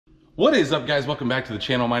What is up, guys? Welcome back to the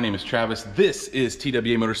channel. My name is Travis. This is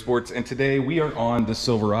TWA Motorsports, and today we are on the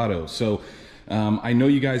Silverado. So I know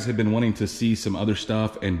you guys have been wanting to see some other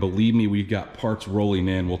stuff, and believe me, we've got parts rolling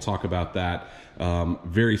in. We'll talk about that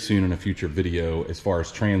very soon in a future video as far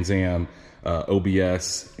as Trans Am,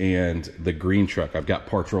 OBS, and the green truck. I've got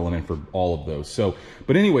parts rolling in for all of those. So,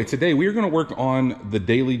 but anyway, today we are going to work on the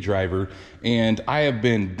daily driver, and I have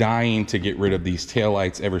been dying to get rid of these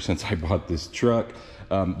taillights ever since I bought this truck.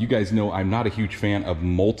 You guys know I'm not a huge fan of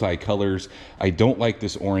multi-colors. I don't like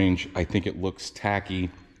this orange. I think it looks tacky.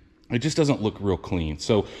 It just doesn't look real clean.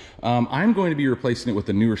 So I'm going to be replacing it with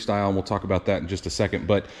a newer style, and we'll talk about that in just a second.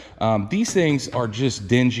 But these things are just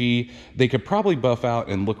dingy. They could probably buff out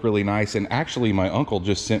and look really nice. And actually, my uncle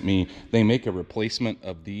just sent me, they make a replacement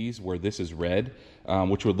of these where this is red,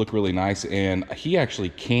 which would look really nice. And he actually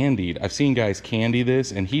candied. I've seen guys candy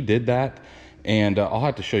this, and he did that. And I'll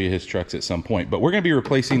have to show you his trucks at some point, but we're going to be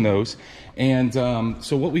replacing those. And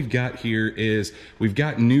so what we've got here is we've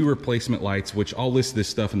got new replacement lights, which I'll list this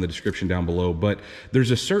stuff in the description down below, but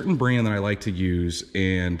there's a certain brand that I like to use,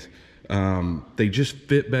 and they just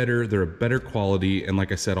fit better. They're a better quality, and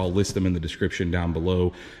like I said, I'll list them in the description down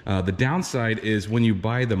below. The downside is when you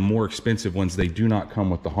buy the more expensive ones, they do not come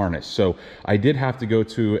with the harness. So I did have to go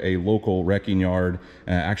to a local wrecking yard.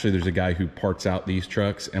 Actually, there's a guy who parts out these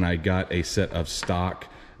trucks, and I got a set of stock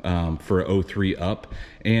for 03 up,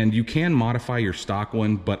 and you can modify your stock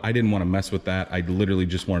one, but I didn't want to mess with that. I literally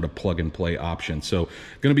just wanted a plug and play option. So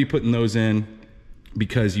going to be putting those in,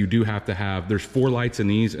 because you do have to have, there's 4 lights in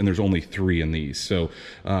these and there's only 3 in these. So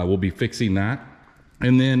we'll be fixing that.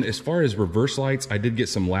 And then as far as reverse lights, I did get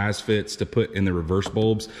some las fits to put in the reverse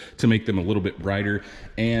bulbs to make them a little bit brighter.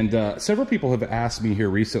 And several people have asked me here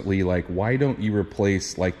recently, like, why don't you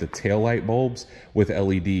replace like the tail light bulbs with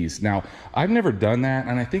LEDs? Now, I've never done that,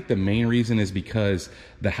 and I think the main reason is because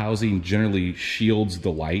the housing generally shields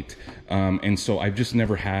the light. And so I've just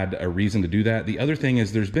never had a reason to do that. The other thing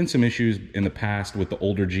is there's been some issues in the past with the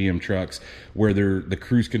older GM trucks where the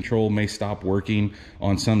cruise control may stop working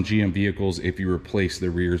on some GM vehicles if you replace the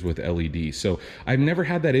rears with LEDs. So I've never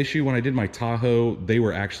had that issue. When I did my Tahoe, they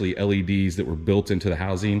were actually LEDs that were built into the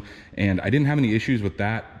housing, and I didn't have any issues with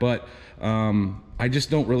that. But I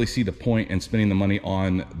just don't really see the point in spending the money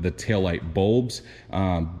on the taillight bulbs.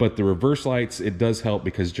 But the reverse lights, it does help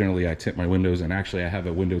because generally I tint my windows, and actually I have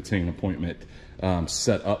a window tinting appointment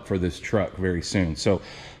set up for this truck very soon. So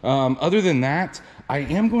other than that, I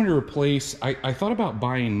am going to replace, I thought about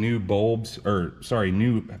buying new bulbs, or sorry,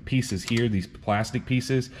 new pieces here, these plastic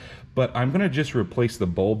pieces, but I'm gonna just replace the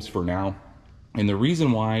bulbs for now. And the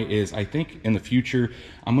reason why is I think in the future,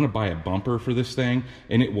 I'm gonna buy a bumper for this thing,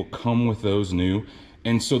 and it will come with those new.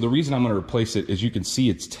 And so the reason I'm gonna replace it is you can see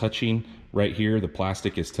it's touching right here. The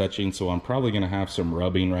plastic is touching, so I'm probably gonna have some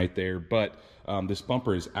rubbing right there. But this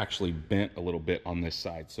bumper is actually bent a little bit on this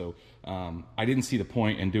side. So I didn't see the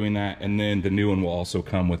point in doing that. And then the new one will also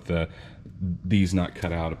come with these not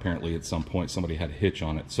cut out. Apparently at some point somebody had a hitch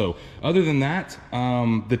on it. So other than that,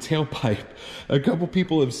 the tailpipe, a couple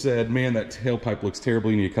people have said, man, that tailpipe looks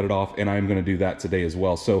terrible, you need to cut it off, and I'm gonna do that today as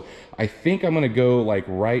well. So I think I'm gonna go like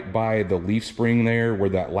right by the leaf spring there where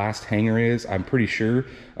that last hanger is, I'm pretty sure,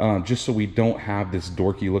 just so we don't have this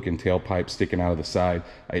dorky looking tailpipe sticking out of the side.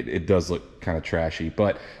 It does look kind of trashy,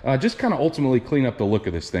 but just kind of ultimately clean up the look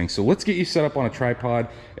of this thing. So let's get you set up on a tripod,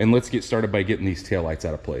 and let's get started by getting these taillights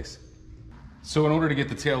out of place. So in order to get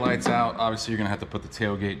the taillights out, obviously you're gonna have to put the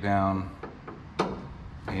tailgate down,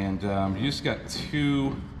 and you just got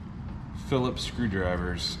 2 Phillips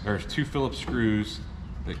screwdrivers, or 2 Phillips screws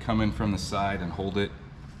that come in from the side and hold it.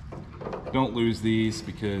 Don't lose these,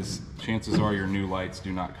 because chances are your new lights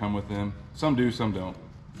do not come with them. Some do, some don't.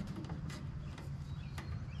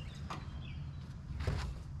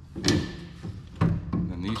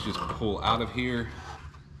 Then these just pull out of here.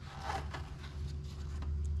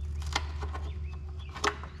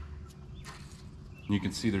 You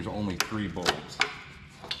can see there's only 3 bulbs.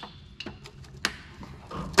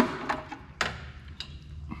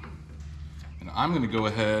 And I'm gonna go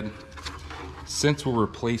ahead, since we're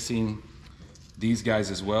replacing these guys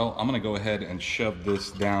as well, I'm gonna go ahead and shove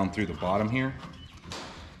this down through the bottom here.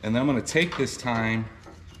 And then I'm gonna take this time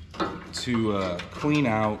to clean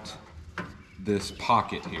out this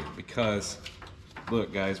pocket here, because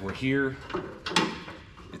look guys, we're here.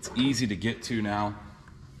 It's easy to get to now.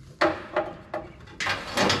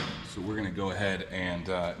 So we're gonna go ahead and,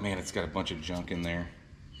 man, it's got a bunch of junk in there,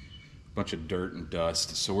 a bunch of dirt and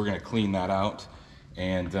dust. So we're gonna clean that out,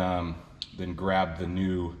 and then grab the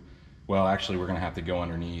new, well, actually we're gonna have to go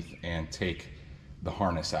underneath and take the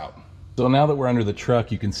harness out. So now that we're under the truck,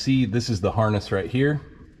 you can see this is the harness right here.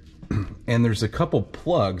 and there's a couple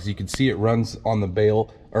plugs. You can see it runs on the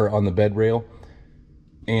bail, or on the bed rail.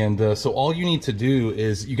 And so all you need to do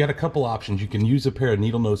is, you got a couple options. You can use a pair of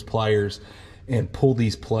needle nose pliers and pull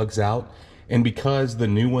these plugs out. And because the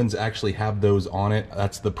new ones actually have those on it,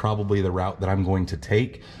 that's probably the route that I'm going to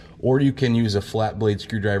take. Or you can use a flat blade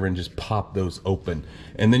screwdriver and just pop those open.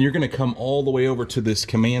 And then you're gonna come all the way over to this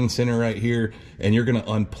command center right here, and you're gonna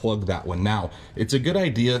unplug that one. Now, it's a good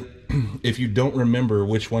idea if you don't remember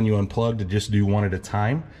which one you unplugged, to just do one at a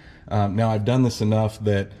time. Now, I've done this enough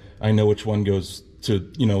that I know which one goes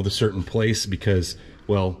to, you know, the certain place, because,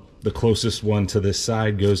 well, the closest one to this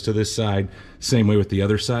side goes to this side, same way with the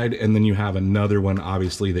other side. And then you have another one,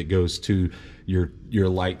 obviously, that goes to your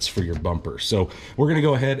lights for your bumper. So we're gonna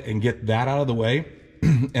go ahead and get that out of the way.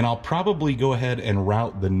 And I'll probably go ahead and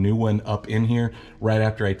route the new one up in here right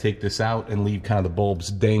after I take this out, and leave kind of the bulbs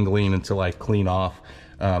dangling until I clean off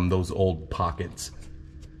those old pockets.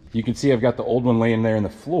 You can see I've got the old one laying there in the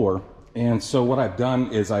floor. And so what I've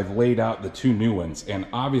done is I've laid out the two new ones. And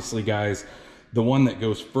obviously, guys, the one that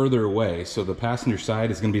goes further away, so the passenger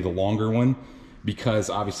side is gonna be the longer one, because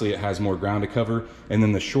obviously it has more ground to cover, and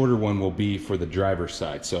then the shorter one will be for the driver's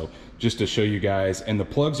side. So just to show you guys, and the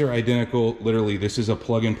plugs are identical. Literally, this is a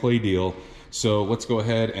plug and play deal. So let's go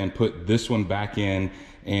ahead and put this one back in,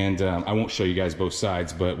 and I won't show you guys both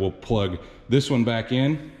sides, but we'll plug this one back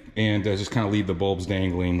in, and just kind of leave the bulbs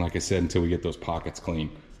dangling, like I said, until we get those pockets clean.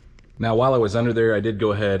 Now, while I was under there, I did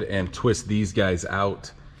go ahead and twist these guys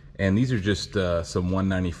out, and these are just some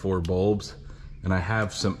 194 bulbs, and I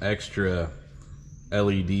have some extra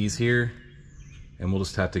LEDs here, and we'll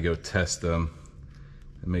just have to go test them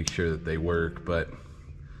and make sure that they work. But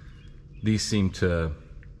these seem to,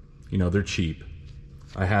 you know, they're cheap.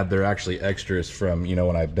 They're actually extras from, you know,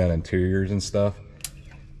 when I've done interiors and stuff.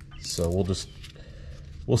 So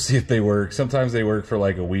we'll see if they work. Sometimes they work for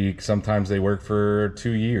like a week, sometimes they work for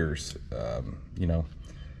 2 years, you know,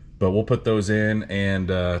 but we'll put those in and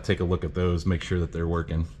take a look at those, make sure that they're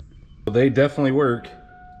working. They definitely work.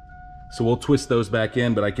 So we'll twist those back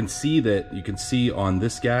in, but I can see that, you can see on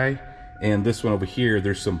this guy and this one over here,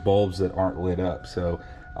 there's some bulbs that aren't lit up. So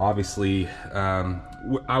obviously,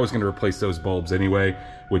 I was gonna replace those bulbs anyway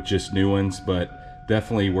with just new ones, but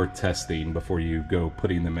definitely worth testing before you go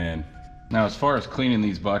putting them in. Now, as far as cleaning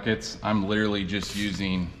these buckets, I'm literally just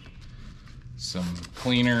using some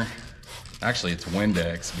cleaner. Actually, it's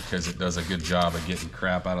Windex, because it does a good job of getting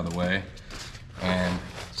crap out of the way, and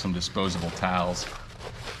some disposable towels.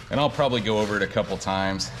 And I'll probably go over it a couple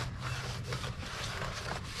times,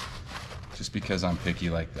 just because I'm picky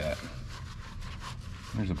like that.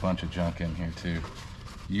 There's a bunch of junk in here too.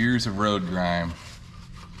 Years of road grime.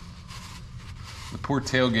 The poor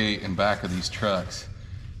tailgate and back of these trucks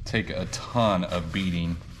take a ton of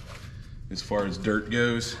beating as far as dirt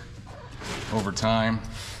goes over time.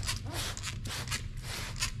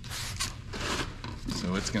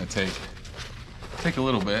 So it's gonna take a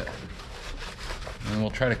little bit. And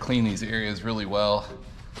we'll try to clean these areas really well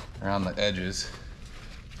around the edges.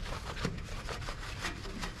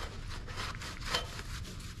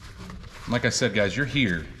 Like I said, guys, you're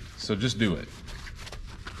here, so just do it.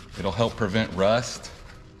 It'll help prevent rust.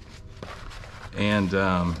 And,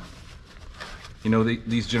 you know,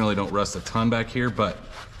 these generally don't rust a ton back here, but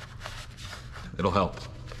it'll help,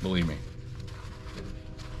 believe me.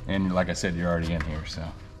 And like I said, you're already in here, so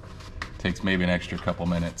it takes maybe an extra couple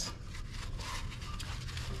minutes.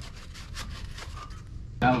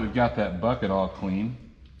 Now that we've got that bucket all clean,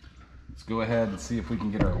 let's go ahead and see if we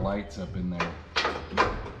can get our lights up in there.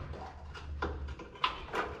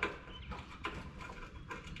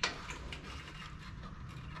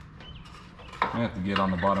 I have to get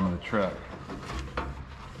on the bottom of the truck.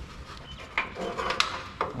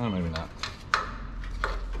 Oh, maybe not.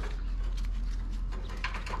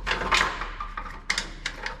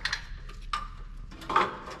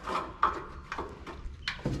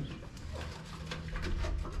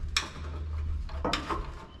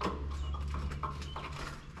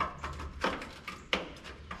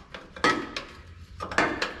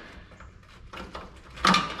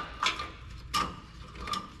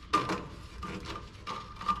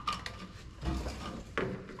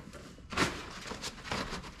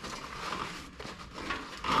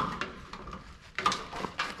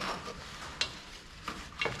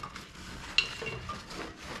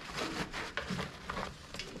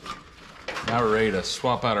 Now we're ready to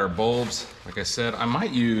swap out our bulbs. Like I said,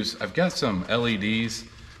 I've got some LEDs,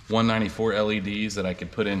 194 LEDs that I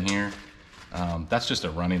could put in here. That's just a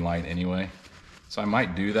running light anyway. So I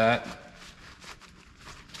might do that.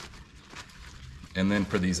 And then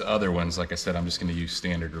for these other ones, like I said, I'm just gonna use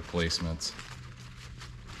standard replacements.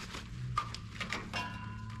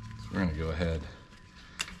 We're gonna go ahead.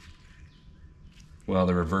 Well,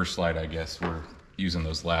 the reverse light, I guess, we're using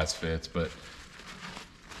those last fits, but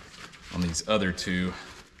on these other two,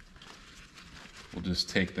 we'll just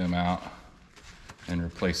take them out and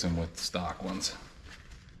replace them with stock ones.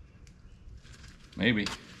 Maybe.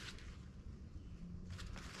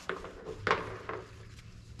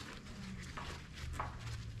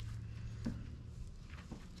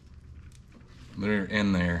 They're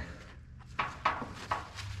in there.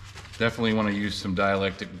 Definitely want to use some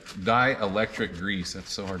dielectric grease.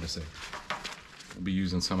 That's so hard to say. We'll be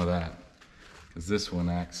using some of that because this one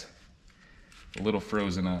acts a little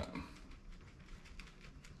frozen up.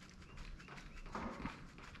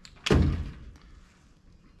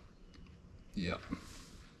 Yep.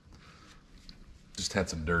 Just had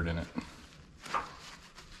some dirt in it.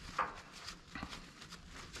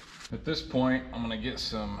 At this point, I'm gonna get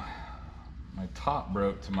my top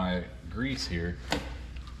broke to my grease here.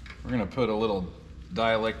 We're gonna put a little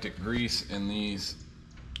dielectric grease in these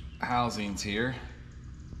housings here.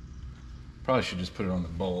 Probably should just put it on the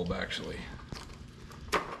bulb actually.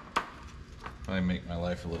 Probably make my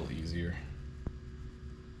life a little easier.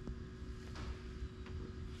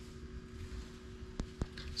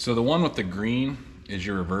 So the one with the green is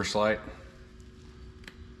your reverse light.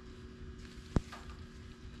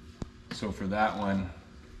 So for that one,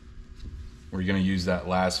 we're gonna use that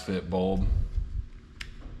last fit bulb.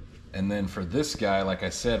 And then for this guy, like I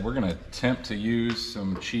said, we're gonna attempt to use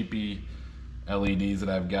some cheapy LEDs that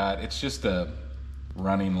I've got. It's just a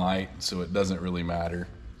running light, so it doesn't really matter.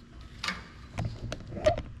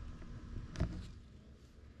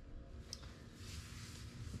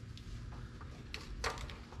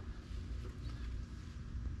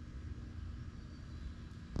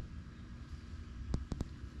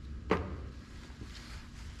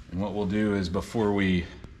 And what we'll do is before we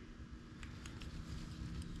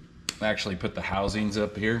actually put the housings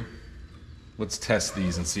up here, let's test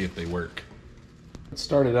these and see if they work. Let's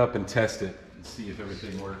start it up and test it and see if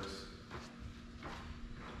everything works.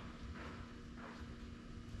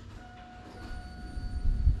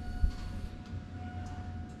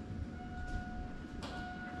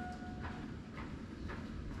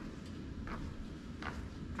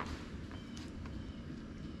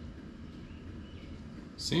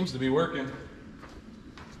 Seems to be working.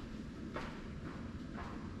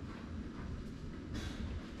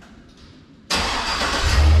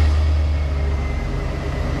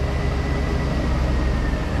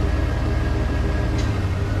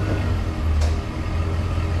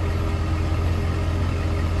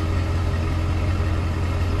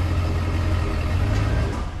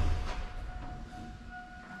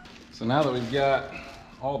 So now that we've got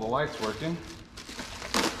all the lights working,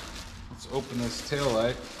 let's open this tail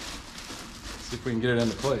light, see if we can get it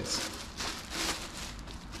into place.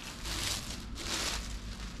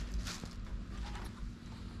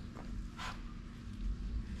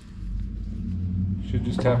 Should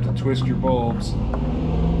just have to twist your bulbs.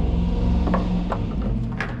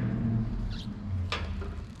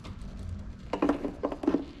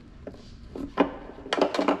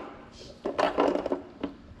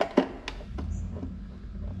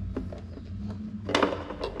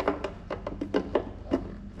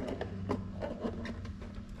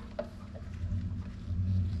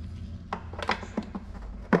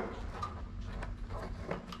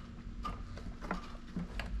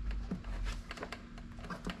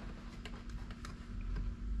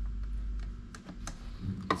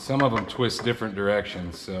 Some of them twist different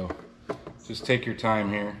directions, so just take your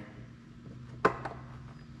time here.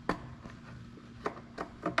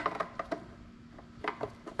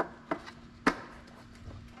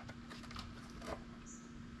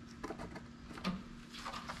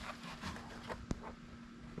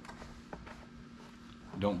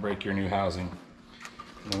 Don't break your new housing.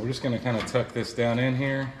 Now we're just going to kind of tuck this down in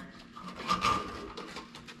here.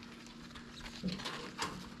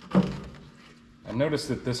 I noticed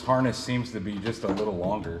that this harness seems to be just a little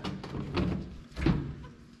longer.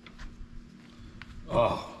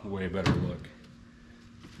 Oh, way better look.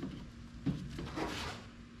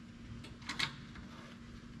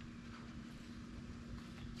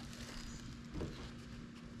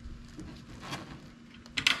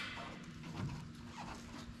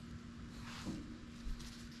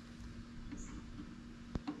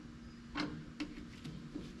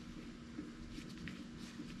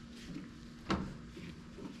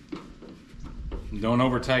 Don't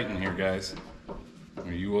over tighten here, guys,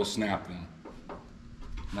 or you will snap them.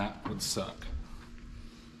 That would suck.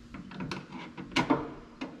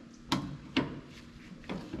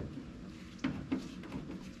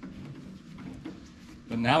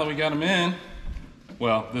 But now that we got them in,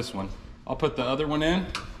 Well, this one. I'll put the other one in.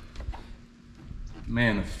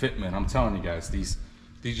 Man, the fitment, I'm telling you guys, these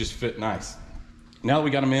just fit nice. Now that we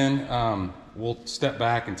got them in, we'll step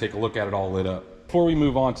back and take a look at it all lit up. Before we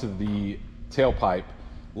move on to the tailpipe,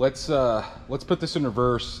 let's put this in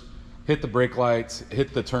reverse, hit the brake lights,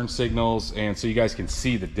 hit the turn signals, and so you guys can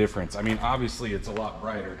see the difference. I mean, obviously it's a lot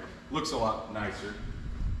brighter, looks a lot nicer.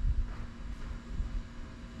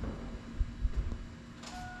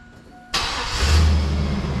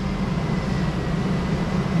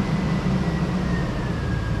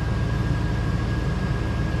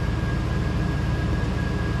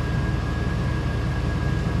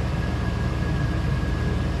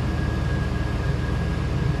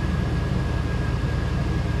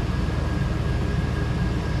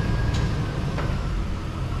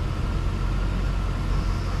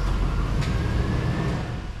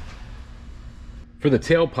 For the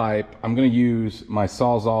tailpipe, I'm gonna use my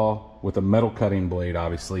Sawzall with a metal cutting blade,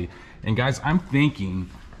 obviously. And guys, I'm thinking,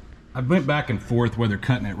 I went back and forth whether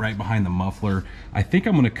cutting it right behind the muffler. I think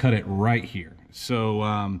I'm gonna cut it right here.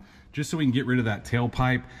 So just so we can get rid of that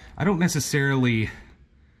tailpipe. I don't necessarily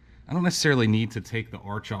need to take the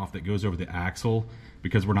arch off that goes over the axle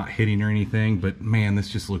because we're not hitting or anything, but man, this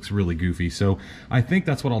just looks really goofy. So I think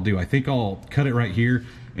that's what I'll do. I think I'll cut it right here.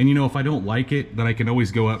 And you know, if I don't like it, then I can always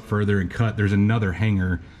go up further and cut. There's another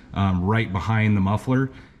hanger right behind the muffler.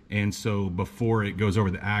 And so before it goes over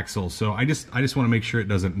the axle. So I just want to make sure it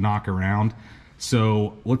doesn't knock around.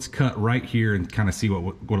 So let's cut right here and kind of see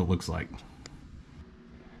what it looks like.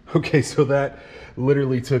 Okay, so that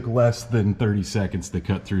literally took less than 30 seconds to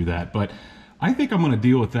cut through that, but I think I'm gonna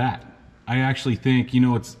deal with that. I actually think, you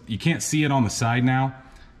know, you can't see it on the side now,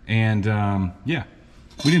 and yeah,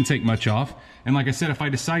 we didn't take much off. And like I said, if I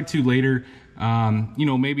decide to later, you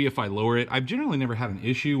know, maybe if I lower it, I've generally never had an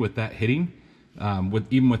issue with that hitting,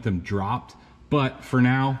 even with them dropped. But for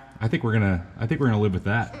now, I think we're gonna live with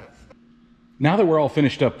that. Now that we're all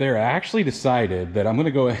finished up there, I actually decided that I'm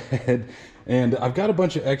gonna go ahead and I've got a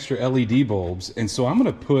bunch of extra LED bulbs, and so I'm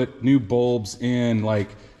gonna put new bulbs in like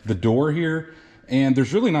the door here. And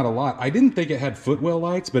there's really not a lot. I didn't think it had footwell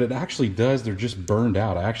lights, but it actually does. They're just burned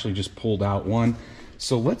out. I actually just pulled out one.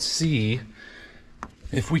 So let's see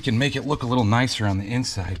if we can make it look a little nicer on the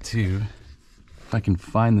inside too. If I can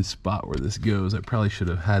find the spot where this goes. I probably should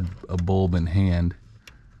have had a bulb in hand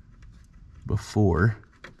before.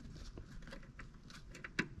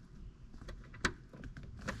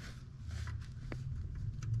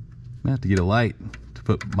 I have to get a light to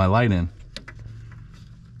put my light in.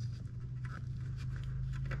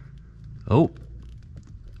 Oh,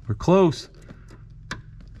 we're close.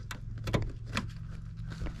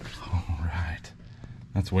 All right,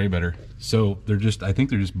 that's way better. So I think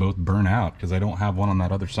they're just both burnt out because I don't have one on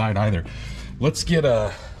that other side either. Let's get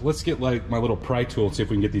like my little pry tool and see if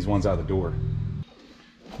we can get these ones out of the door.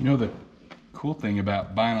 You know, the cool thing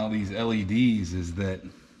about buying all these LEDs is that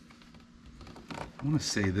I want to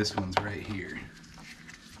say this one's right here,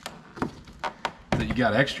 that you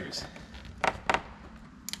got extras.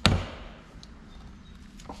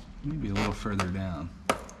 Maybe a little further down.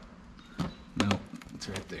 Nope, it's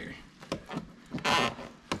right there.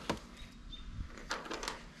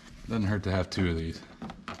 Doesn't hurt to have two of these.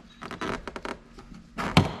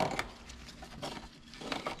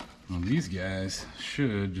 Well, these guys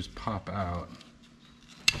should just pop out.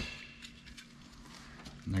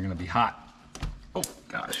 And they're gonna be hot. Oh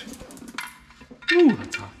gosh. Ooh,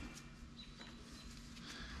 that's hot.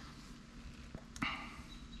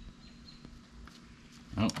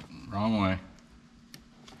 Oh, wrong way.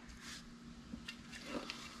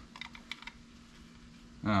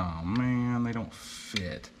 Oh man, they don't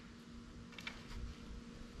fit.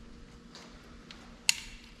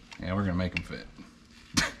 Yeah, we're gonna make them fit.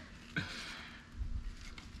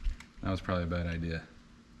 That was probably a bad idea.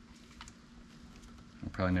 I'll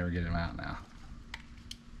probably never get him out now.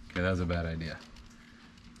 Okay, that was a bad idea.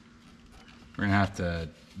 We're gonna have to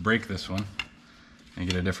break this one and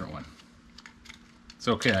get a different one. It's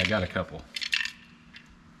okay, I got a couple.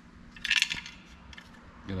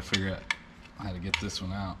 Gotta figure out how to get this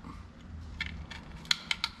one out.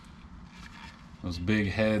 Those big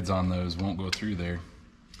heads on those won't go through there.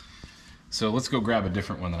 So let's go grab a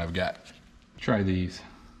different one that I've got. Try these.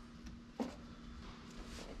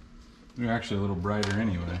 They're actually a little brighter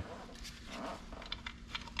anyway.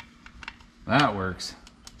 That works.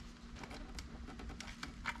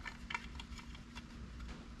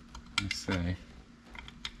 Let's see.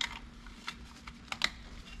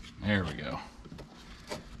 There we go.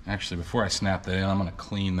 Actually, before I snap that in, I'm gonna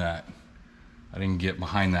clean that. I didn't get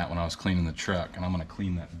behind that when I was cleaning the truck, and I'm gonna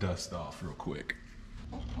clean that dust off real quick.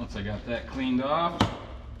 Once I got that cleaned off,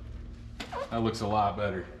 That looks a lot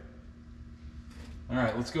better. All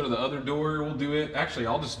right, let's go to the other door. We'll do it. Actually,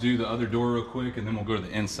 I'll just do the other door real quick, and then we'll go to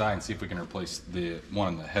the inside and see if we can replace the one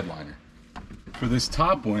on the headliner. For this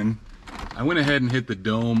top one, I went ahead and hit the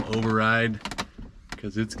dome override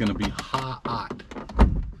because it's gonna be hot.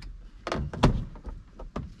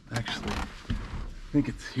 Actually, I think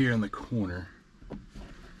it's here in the corner.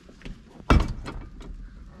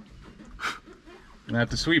 Gonna have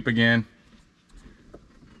to sweep again.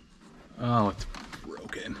 Oh, it's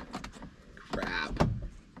broken. Crap.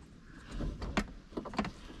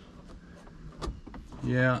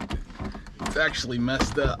 Yeah, it's actually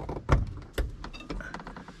messed up.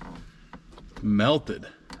 Melted.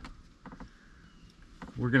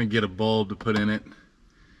 We're gonna get a bulb to put in it.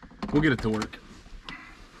 We'll get it to work.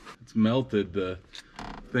 It's melted the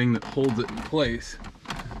thing that holds it in place.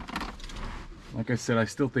 Like I said, I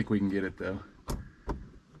still think we can get it though.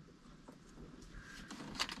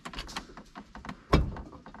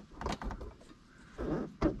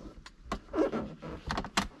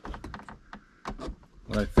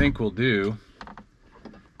 What I think we'll do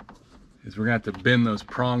is we're gonna have to bend those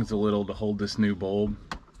prongs a little to hold this new bulb.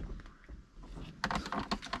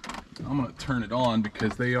 I'm gonna turn it on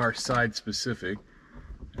because they are side specific.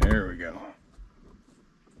 There we go.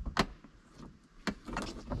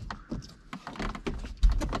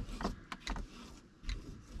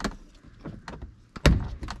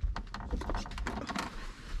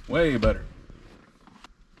 Way better.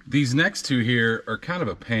 These next two here are kind of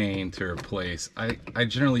a pain to replace. I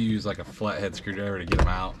generally use like a flathead screwdriver to get them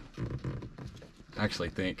out. I actually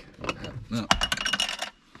think, no.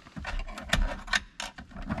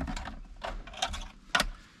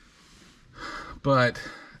 But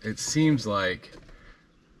it seems like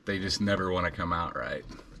they just never want to come out right.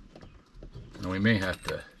 And we may have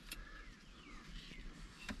to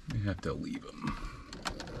leave them.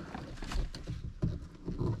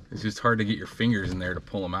 It's just hard to get your fingers in there to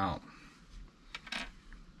pull them out.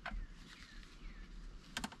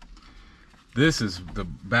 This is the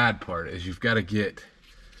bad part, is you've got to get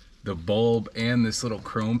the bulb and this little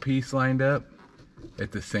chrome piece lined up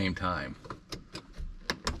at the same time.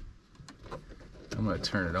 I'm gonna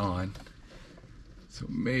turn it on, so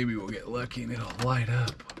maybe we'll get lucky and it'll light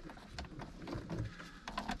up.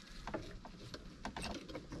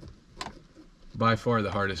 By far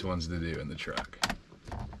the hardest ones to do in the truck.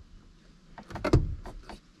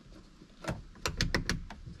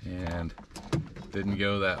 And didn't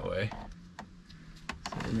go that way.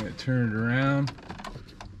 So we're gonna turn it around.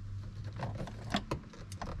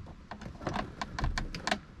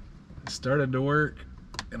 It started to work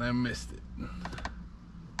and I missed it.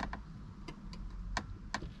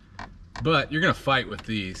 But you're gonna fight with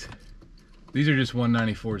these. These are just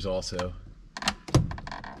 194s also.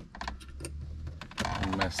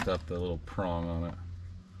 I messed up the little prong on it.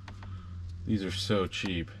 These are so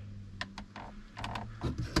cheap. I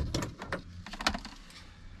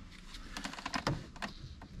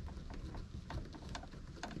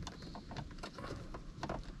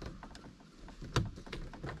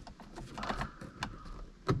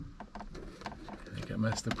think I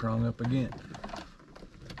messed the prong up again.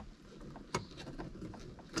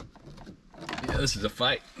 This is a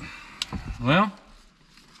fight. Well,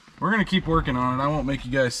 we're gonna keep working on it. I won't make you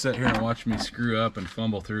guys sit here and watch me screw up and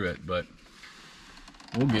fumble through it, but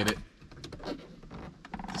we'll get it.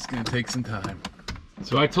 It's gonna take some time.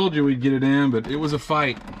 So I told you we'd get it in, but it was a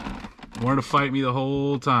fight. You wanted to fight me the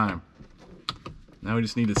whole time. Now we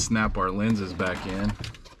just need to snap our lenses back in.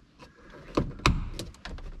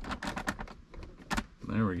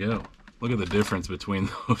 There we go. Look at the difference between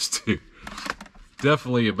those two.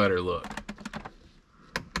 Definitely a better look.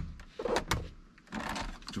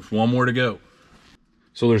 Just one more to go.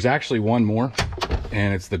 So there's actually one more,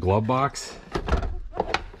 and it's the glove box.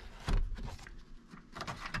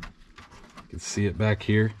 You can see it back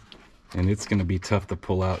here, and it's gonna be tough to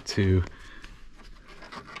pull out too.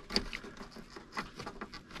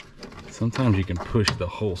 Sometimes you can push the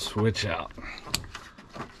whole switch out.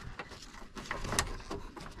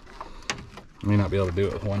 I may not be able to do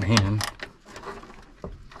it with one hand.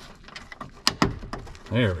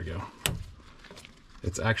 There we go.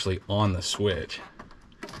 It's actually on the switch.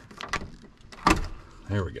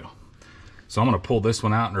 There we go. So I'm gonna pull this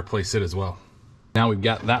one out and replace it as well. Now we've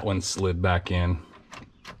got that one slid back in.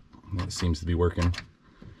 It seems to be working.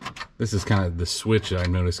 This is kind of the switch that I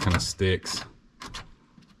noticed kind of sticks.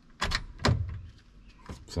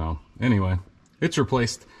 So anyway, it's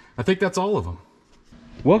replaced. I think that's all of them.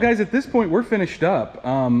 Well guys, at this point we're finished up.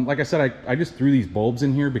 Like I said, I just threw these bulbs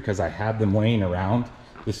in here because I had them laying around.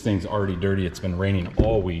 This thing's already dirty. It's been raining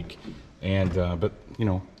all week. And but you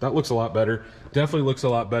know, that looks a lot better. Definitely looks a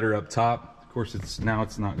lot better up top. Of course, it's now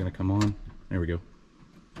it's not going to come on. There we go.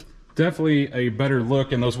 Definitely a better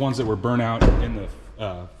look. And those ones that were burnt out in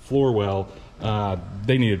the floor well,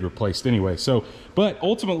 they needed replaced anyway. So, but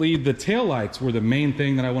ultimately the taillights were the main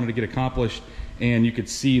thing that I wanted to get accomplished. And you could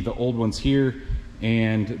see the old ones here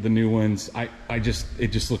and the new ones. It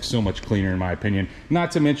just looks so much cleaner in my opinion.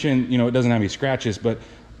 Not to mention, you know, it doesn't have any scratches, but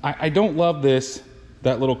I don't love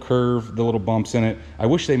that little curve, the little bumps in it. I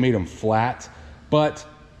wish they made them flat, but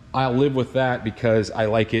I'll live with that because I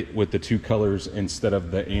like it with the two colors instead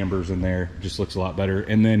of the ambers in there. It just looks a lot better.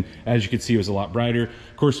 And then as you can see, it was a lot brighter.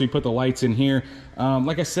 Of course, we put the lights in here.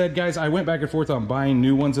 Like I said, guys, I went back and forth on buying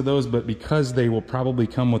new ones of those, but because they will probably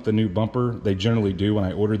come with the new bumper, they generally do when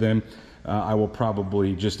I order them, I will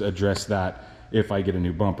probably just address that if I get a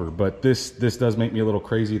new bumper. But this does make me a little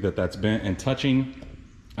crazy that that's bent and touching.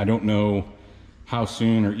 I don't know how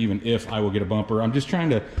soon or even if I will get a bumper. I'm just trying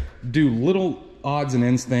to do little odds and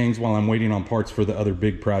ends things while I'm waiting on parts for the other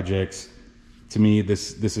big projects. To me,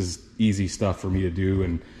 this is easy stuff for me to do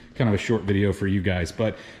and kind of a short video for you guys.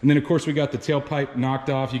 But and then of course we got the tailpipe knocked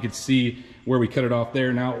off. You could see where we cut it off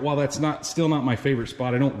there. Now, while that's still not my favorite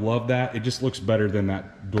spot, I don't love that. It just looks better than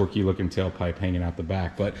that dorky looking tailpipe hanging out the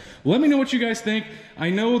back. But let me know what you guys think. I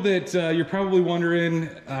know that you're probably wondering,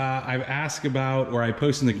 I've asked about, or I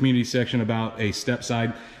post in the community section about a step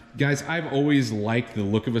side. Guys, I've always liked the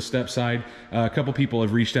look of a step side. A couple people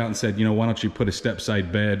have reached out and said, you know, why don't you put a step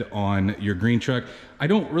side bed on your green truck? I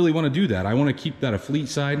don't really want to do that. I want to keep that a fleet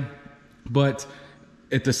side, but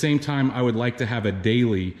at the same time, I would like to have a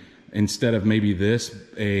daily instead of maybe this,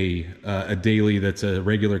 a daily that's a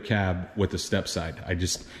regular cab with a step side.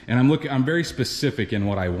 I'm very specific in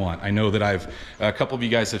what I want. I know that a couple of you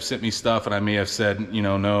guys have sent me stuff and I may have said, you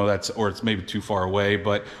know, no, or it's maybe too far away,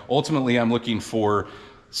 but ultimately I'm looking for,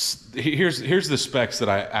 here's the specs that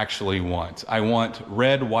I actually want. I want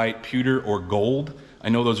red, white, pewter, or gold. I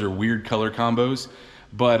know those are weird color combos,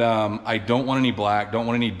 but I don't want any black, don't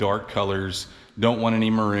want any dark colors, don't want any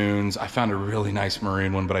maroons. I found a really nice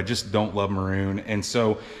maroon one, but I just don't love maroon. And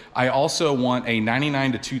so I also want a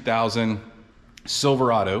 99 to 2000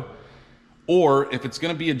 Silverado, or if it's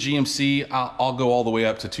going to be a GMC, I'll go all the way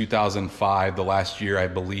up to 2005. The last year, I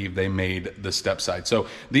believe they made the step side. So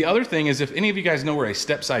the other thing is, if any of you guys know where a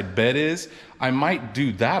step side bed is, I might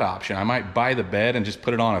do that option. I might buy the bed and just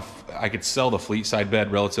put it on I could sell the fleet side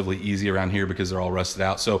bed relatively easy around here because they're all rusted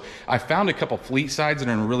out. So I found a couple fleet sides that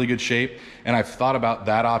are in really good shape, and I've thought about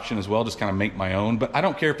that option as well, just kind of make my own. But I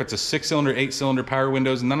don't care if it's a 6-cylinder, 8-cylinder, power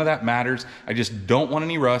windows, none of that matters. I just don't want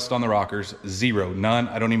any rust on the rockers, zero, none.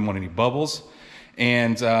 I don't even want any bubbles.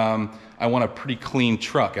 And I want a pretty clean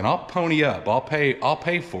truck, and I'll pony up. I'll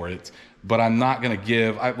pay for it. But I'm not going to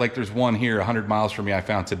give, like there's one here 100 miles from me I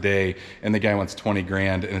found today, and the guy wants 20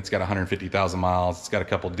 grand, and it's got 150,000 miles. It's got a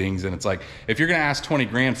couple dings, and it's like, if you're going to ask 20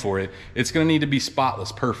 grand for it, it's going to need to be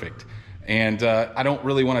spotless, perfect. And I don't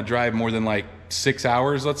really want to drive more than like 6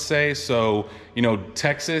 hours, let's say. So, you know,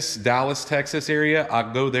 Texas, Dallas, Texas area,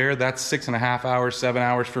 I'll go there. That's 6.5 hours, 7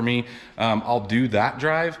 hours for me. I'll do that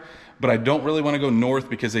drive. But I don't really want to go north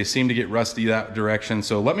because they seem to get rusty that direction.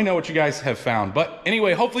 So let me know what you guys have found. But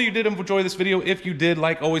anyway, hopefully you did enjoy this video. If you did,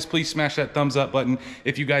 like always, please smash that thumbs up button.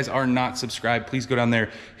 If you guys are not subscribed, please go down there,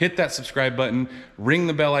 hit that subscribe button, ring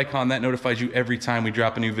the bell icon. That notifies you every time we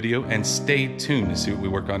drop a new video, and stay tuned to see what we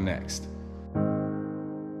work on next.